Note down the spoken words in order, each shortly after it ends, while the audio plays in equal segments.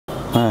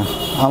হ্যাঁ,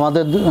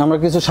 আমরা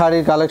কিছু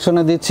শাড়ির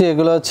কালেকশনে দিচ্ছি।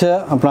 এগুলো হচ্ছে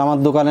আপনার আমার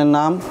দোকানের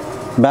নাম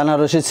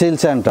Banarasi silk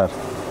centre,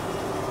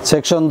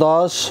 section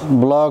 10,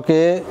 block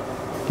এ,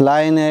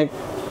 লাইন 1,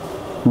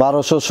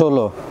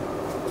 1216,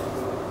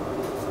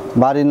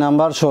 বাড়ির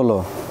নাম্বার 16।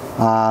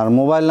 আর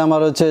মোবাইল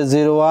নাম্বার হচ্ছে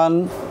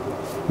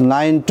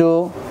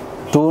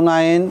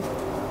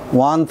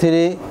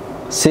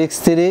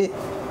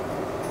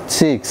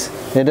 019229136336।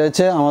 এটা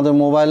হচ্ছে আমাদের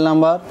মোবাইল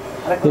নাম্বার।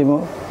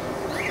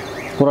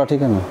 পুরা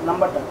ঠিকানা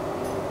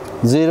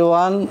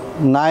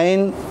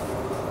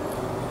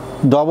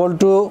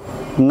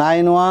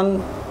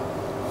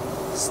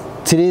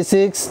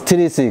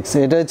 0192291366।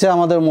 এটা হচ্ছে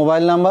আমাদের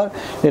মোবাইল নাম্বার।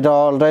 এটা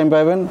অল টাইম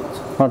পাবেন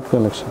হট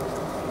কালেকশন।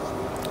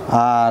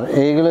 আর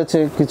এইগুলো হচ্ছে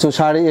কিছু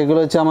শাড়ি, এগুলো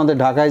হচ্ছে আমাদের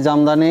ঢাকায়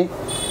জামদানি,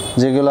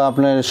 যেগুলো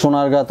আপনার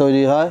সোনারগাঁ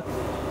তৈরি হয়।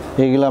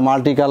 এইগুলো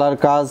মাল্টি কালার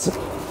কাজ,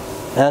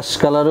 অ্যাশ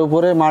কালারের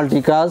উপরে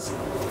মাল্টি কাজ।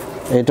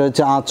 এটা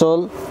হচ্ছে আঁচল,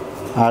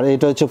 আর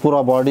এটা হচ্ছে পুরো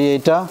বডি।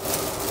 এটা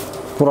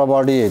পুরো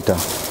বডি। এটা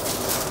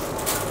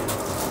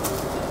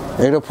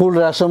ফুল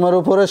রেশমের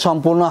উপরে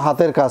সম্পূর্ণ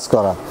হাতের কাজ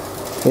করা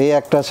এই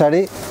একটা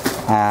শাড়ি।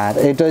 আর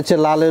এটা হচ্ছে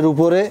লালের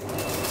উপরে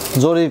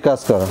জরির কাজ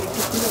করা।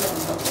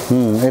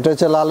 এটা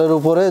হচ্ছে লালের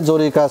উপরে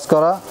জরির কাজ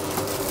করা।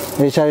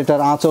 এই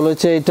শাড়িটার আঁচল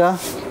হচ্ছে এটা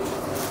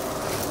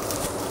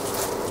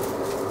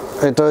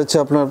হচ্ছে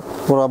আপনার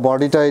পুরো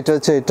বডিটা। এটা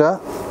হচ্ছে এটা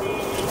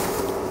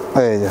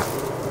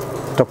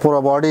পুরো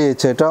বডি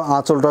হচ্ছে এটা।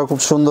 আঁচলটা খুব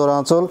সুন্দর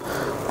আঁচল,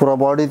 পুরো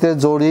বডিতে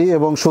জরি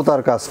এবং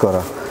সুতার কাজ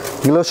করা।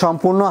 এগুলো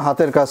সম্পূর্ণ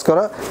হাতের কাজ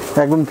করা,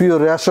 একদম পিওর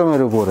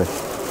রেশমের উপরে,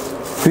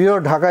 পিওর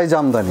ঢাকাই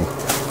জামদানি।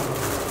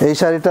 এই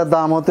শাড়িটার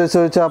দাম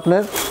হচ্ছে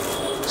আপনার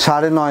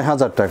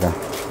 9,500 টাকা,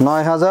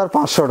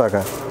 9,500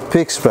 টাকা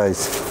ফিক্সড প্রাইস।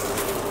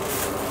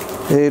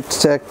 এই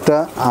হচ্ছে একটা।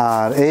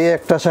 আর এই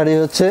একটা শাড়ি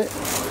হচ্ছে,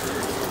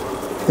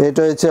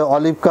 এটা হচ্ছে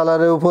অলিভ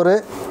কালারের উপরে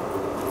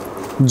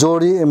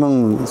জরি এবং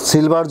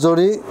সিলভার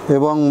জরি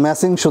এবং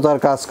ম্যাচিং সুতার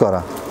কাজ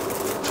করা,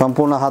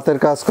 সম্পূর্ণ হাতের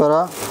কাজ করা।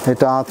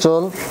 এটা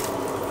আঁচল,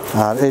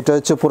 আর এটা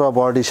হচ্ছে পুরো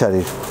বডি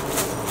শাড়ির,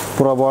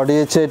 পুরো বডি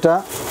হচ্ছে এটা।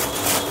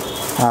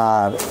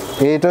 আর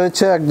এটা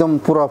হচ্ছে একদম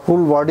পুরো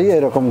ফুল বডি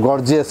এরকম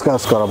গর্জিয়াস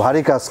কাজ করা,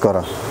 ভারী কাজ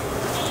করা।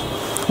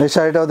 এই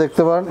শাড়িটাও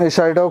দেখতে পারেন, এই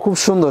শাড়িটাও খুব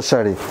সুন্দর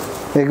শাড়ি।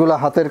 এগুলো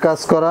হাতের কাজ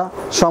করা,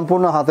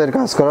 সম্পূর্ণ হাতের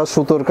কাজ করা,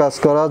 সুতোর কাজ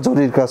করা,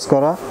 জরির কাজ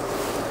করা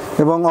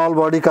এবং অল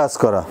বডি কাজ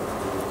করা।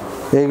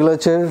 এইগুলো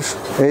হচ্ছে,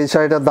 এই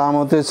শাড়িটার দাম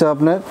হচ্ছে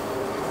আপনার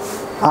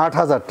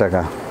 8,000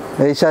 টাকা।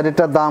 এই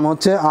শাড়িটার দাম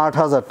হচ্ছে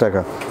 8,000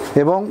 টাকা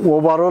এবং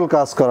ওভারঅল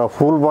কাজ করা,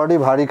 ফুল বডি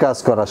ভারী কাজ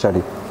করা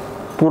শাড়ি,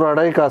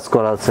 পুরাটাই কাজ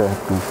করা আছে,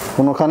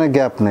 কোনোখানে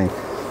গ্যাপ নেই।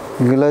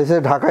 এগুলো হচ্ছে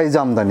ঢাকাই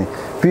জামদানি,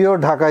 পিওর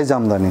ঢাকাই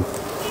জামদানি।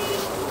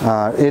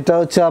 আর এটা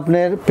হচ্ছে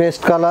আপনার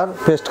পেস্ট কালার,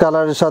 পেস্ট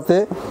কালারের সাথে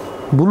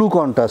blue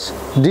contrast,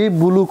 deep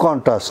blue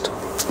contrast.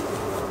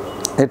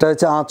 এটা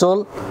হচ্ছে আঁচল,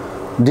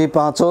 ডিপ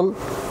আঁচল।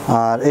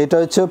 আর এটা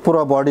হচ্ছে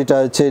পুরো বডিটা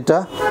হচ্ছে এটা,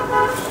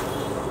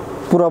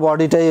 পুরো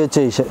বডিটাই হচ্ছে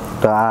এইটা।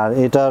 আর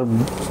এটার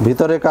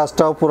ভিতরে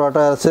কাজটাও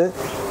পুরোটা আছে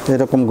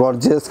এরকম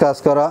গর্জিয়াস কাজ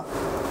করা,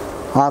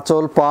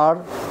 আঁচল পাড়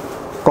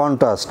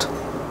কন্ট্রাস্ট,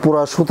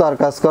 পুরো সুতার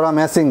কাজ করা,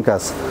 ম্যাচিং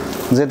কাজ,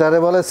 যেটারে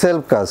বলে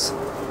সেলফ কাজ।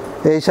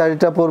 এই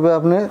শাড়িটা পড়বে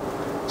আপনি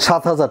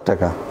 7,000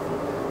 টাকা।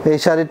 এই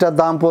শাড়িটার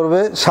দাম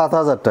পড়বে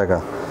 7,000 টাকা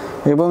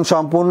এবং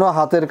সম্পূর্ণ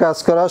হাতের কাজ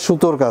করা,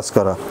 সুতোর কাজ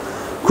করা।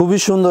 খুবই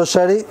সুন্দর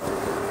শাড়ি,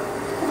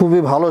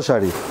 খুবই ভালো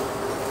শাড়ি,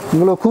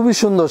 এগুলো খুবই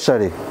সুন্দর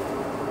শাড়ি।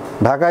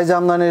 ঢাকাই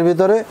জামদানির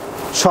ভিতরে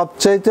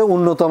সবচাইতে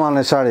উন্নত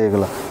মানের শাড়ি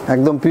এগুলো,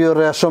 একদম পিওর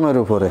রেশমের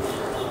উপরে।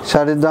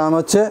 শাড়ির দাম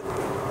হচ্ছে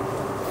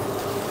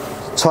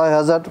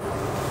 6,000,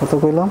 কত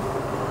কইলাম?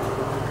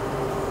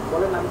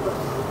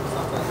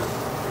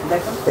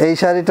 এই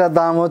শাড়িটার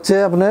দাম হচ্ছে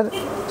আপনার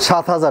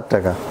 7,000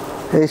 টাকা।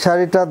 এই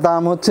শাড়িটার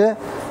দাম হচ্ছে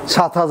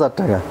 7,000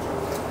 টাকা।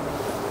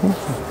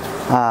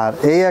 আর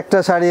এই একটা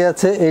শাড়ি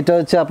আছে, এটা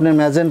হচ্ছে আপনার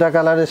ম্যাজেন্টা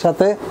কালারের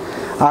সাথে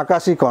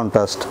আকাশি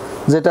কন্ট্রাস্ট,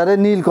 যেটারে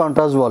নীল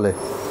কন্ট্রাস্ট বলে।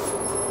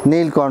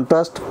 নীল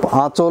কন্ট্রাস্ট,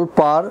 আঁচল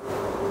পাড়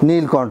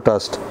নীল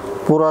কন্ট্রাস্ট।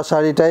 পুরো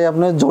শাড়িটাই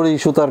আপনার জরি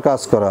সুতার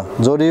কাজ করা,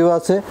 জরিও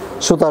আছে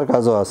সুতার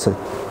কাজও আছে,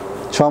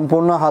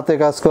 সম্পূর্ণ হাতে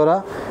কাজ করা।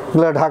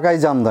 এগুলো ঢাকাই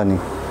জামদানি।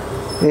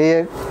 এই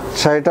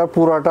শাড়িটার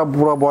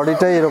পুরো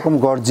বডিটাই এরকম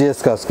গর্জিয়াস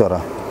কাজ করা।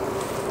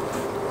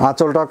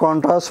 আঁচলটা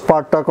কন্ট্রাস্ট,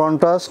 পাড়টা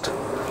কন্ট্রাস্ট,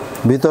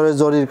 ভিতরে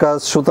জরির কাজ,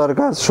 সুতার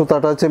কাজ,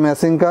 সুতাটা হচ্ছে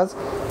ম্যাচিং কাজ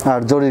আর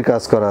জরির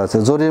কাজ করা আছে।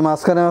 জরির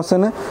মাঝখানে আছে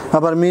না,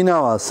 আবার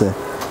মিনাও আছে।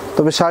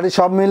 তবে শাড়ি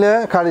সব মিলে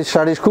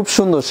শাড়ি খুব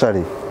সুন্দর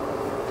শাড়ি।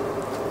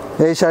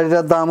 এই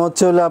শাড়িটার দাম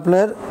হচ্ছে হলো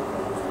আপনার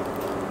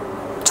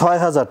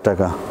 6,000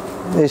 টাকা।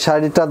 এই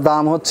শাড়িটার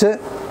দাম হচ্ছে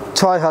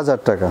 6,000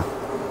 টাকা।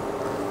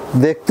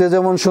 দেখতে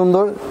যেমন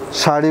সুন্দর,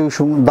 শাড়িও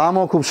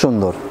দামও খুব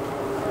সুন্দর।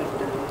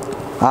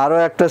 আরও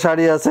একটা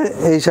শাড়ি আছে,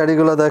 এই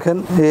শাড়িগুলো দেখেন।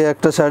 এই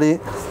একটা শাড়ি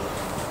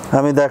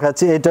আমি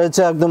দেখাচ্ছি, এটা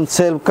হচ্ছে একদম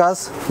সেলফ কাজ,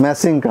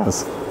 ম্যাচিং কাজ।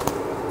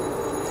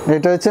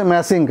 এটা হচ্ছে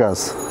ম্যাচিং কাজ,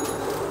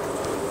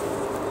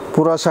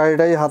 পুরো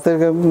শাড়িটাই হাতের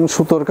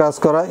সুতোর কাজ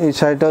করা। এই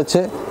শাড়িটা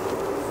হচ্ছে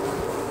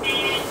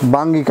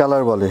বাঙ্গি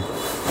কালার বলে,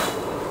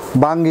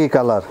 বাঙ্গি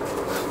কালার।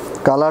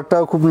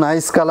 কালারটাও খুব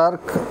নাইস কালার,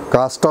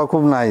 কাজটাও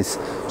খুব নাইস,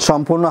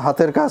 সম্পূর্ণ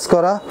হাতের কাজ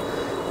করা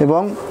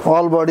এবং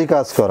অল বডি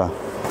কাজ করা।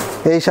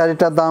 এই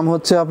শাড়িটার দাম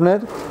হচ্ছে আপনার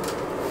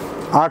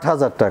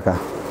 8,000 টাকা।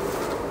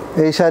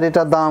 এই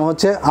শাড়িটার দাম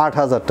হচ্ছে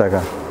 8,000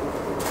 টাকা।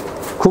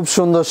 খুব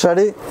সুন্দর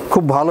শাড়ি,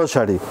 খুব ভালো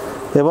শাড়ি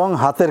এবং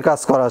হাতের কাজ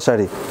করা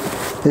শাড়ি।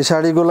 এই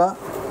শাড়িগুলা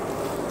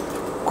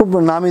খুব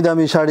নামি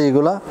দামি শাড়ি,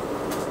 এগুলা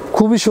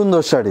খুবই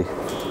সুন্দর শাড়ি।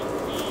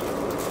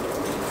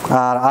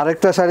 আর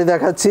আরেকটা শাড়ি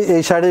দেখাচ্ছি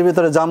এই শাড়ির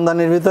ভিতরে,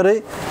 জামদানির ভিতরেই।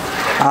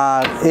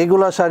 আর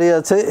এইগুলা শাড়ি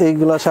আছে,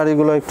 এইগুলা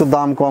শাড়িগুলো একটু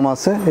দাম কম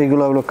আছে,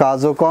 এইগুলো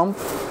কাজও কম।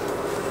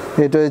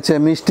 এটা হচ্ছে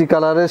মিষ্টি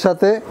কালারের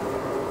সাথে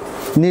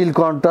নীল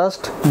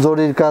কন্ট্রাস্ট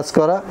জরির কাজ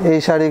করা। এই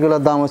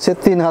শাড়িগুলোর দাম হচ্ছে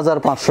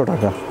 3,500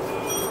 টাকা।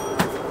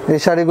 এই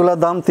শাড়িগুলোর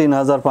দাম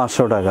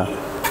 3,500 টাকা।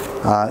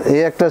 আর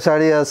এই একটা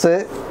শাড়ি আছে,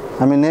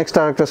 আমি নেক্সট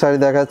আরেকটা শাড়ি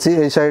দেখাচ্ছি।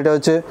 এই শাড়িটা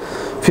হচ্ছে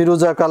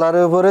ফিরোজা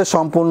কালারের উপরে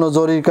সম্পূর্ণ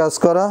জরির কাজ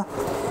করা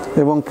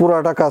এবং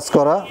পুরাটা কাজ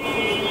করা,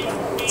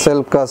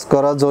 সেলফ কাজ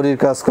করা, জরির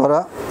কাজ করা,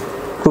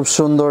 খুব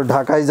সুন্দর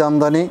ঢাকাই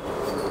জামদানি।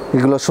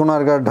 এগুলো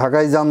সোনারগাঁর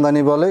ঢাকাই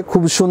জামদানি বলে।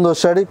 খুব সুন্দর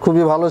শাড়ি,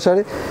 খুবই ভালো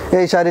শাড়ি।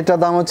 এই শাড়িটার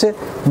দাম হচ্ছে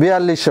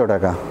 4,200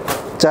 টাকা,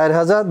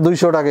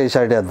 4,200 টাকা এই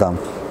শাড়িটার দাম।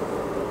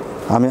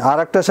 আমি আর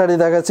একটা শাড়ি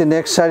দেখাচ্ছি,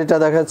 নেক্সট শাড়িটা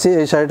দেখাচ্ছি।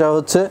 এই শাড়িটা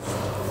হচ্ছে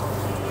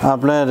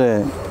আপনার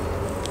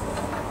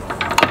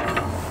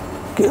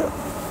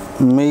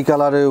মেই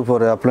কালারের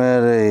উপরে, আপনার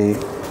এই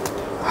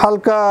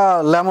হালকা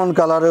লেমন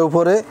কালারের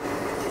উপরে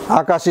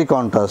আকাশি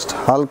কন্ট্রাস্ট,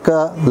 হালকা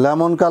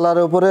লেমন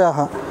কালারের উপরে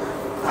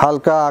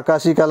হালকা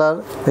আকাশি কালার।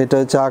 এটা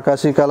হচ্ছে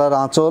আকাশি কালার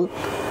আঁচল,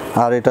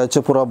 আর এটা হচ্ছে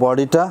পুরো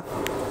বডিটা।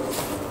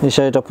 এই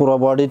শাড়িটা পুরো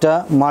বডিটা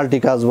মাল্টি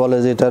কাজ বলে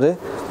যেটারে,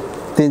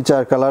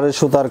 3-4 কালারের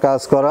সুতার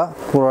কাজ করা,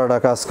 পুরোটা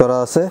কাজ করা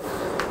আছে।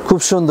 খুব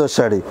সুন্দর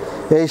শাড়ি।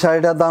 এই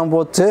শাড়িটার দাম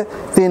পড়ছে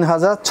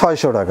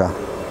 3,600 টাকা।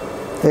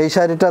 এই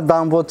শাড়িটার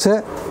দাম পড়ছে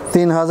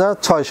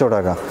 3,600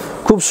 টাকা।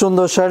 খুব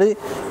সুন্দর শাড়ি,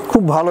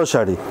 খুব ভালো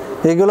শাড়ি।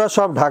 এগুলো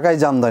সব ঢাকাই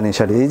জামদানি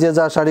শাড়ি। এই যে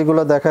যা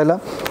শাড়িগুলো দেখাইলাম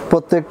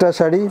প্রত্যেকটা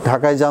শাড়ি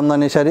ঢাকাই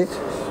জামদানি শাড়ি।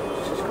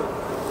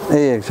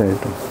 এই এক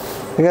শাড়িটা,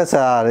 ঠিক আছে।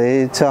 আর এই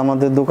হচ্ছে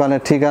আমাদের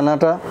দোকানের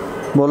ঠিকানাটা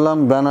বললাম,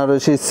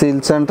 বেনারসি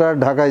সিল্ক সেন্টার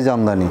ঢাকাই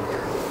জামদানি,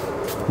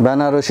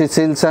 বেনারসি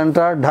সিল্ক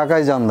সেন্টার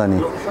ঢাকাই জামদানি।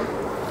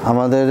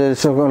 আমাদের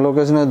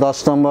লোকেশনে 10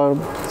 নম্বর,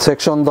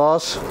 সেকশন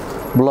 10,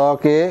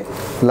 ব্লক এ,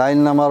 লাইন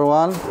নাম্বার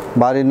 1,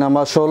 বাড়ির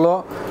নাম্বার 16,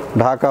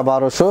 ঢাকা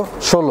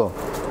 1216,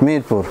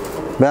 মিরপুর,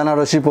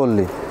 বেনারসি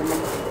পল্লী।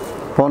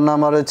 ফোন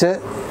নাম্বার হচ্ছে,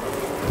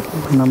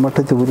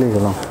 নাম্বারটাই তো ভুলে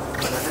গেলাম,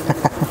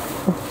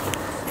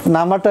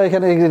 নাম্বারটা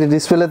এখানে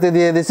ডিসপ্লেতে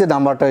দিয়ে দিচ্ছি।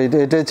 নাম্বারটা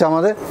এটা হচ্ছে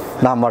আমাদের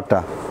নাম্বারটা।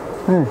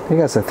 হ্যাঁ, ঠিক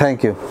আছে, থ্যাংক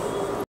ইউ।